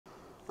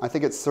I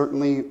think it's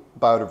certainly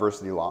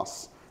biodiversity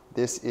loss.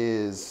 This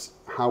is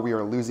how we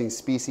are losing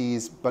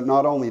species, but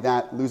not only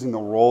that, losing the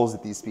roles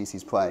that these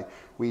species play.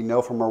 We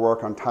know from our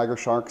work on tiger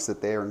sharks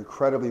that they are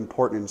incredibly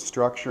important in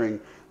structuring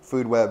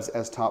food webs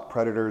as top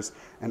predators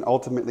and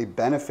ultimately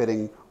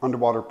benefiting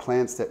underwater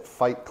plants that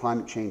fight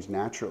climate change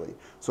naturally.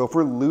 So if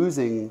we're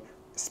losing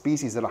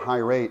species at a high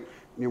rate,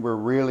 we're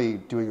really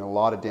doing a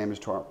lot of damage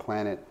to our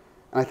planet.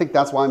 And I think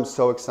that's why I'm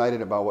so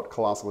excited about what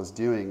Colossal is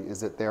doing, is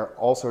that they're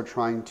also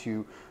trying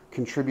to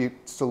contribute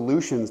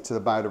solutions to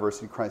the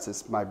biodiversity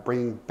crisis by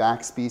bringing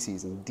back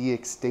species and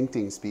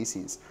de-extincting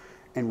species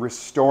and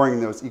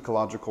restoring those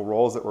ecological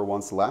roles that were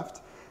once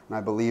left. And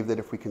I believe that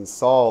if we can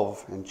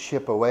solve and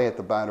chip away at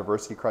the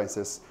biodiversity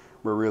crisis,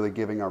 we're really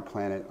giving our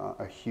planet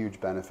a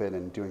huge benefit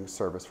and doing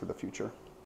service for the future.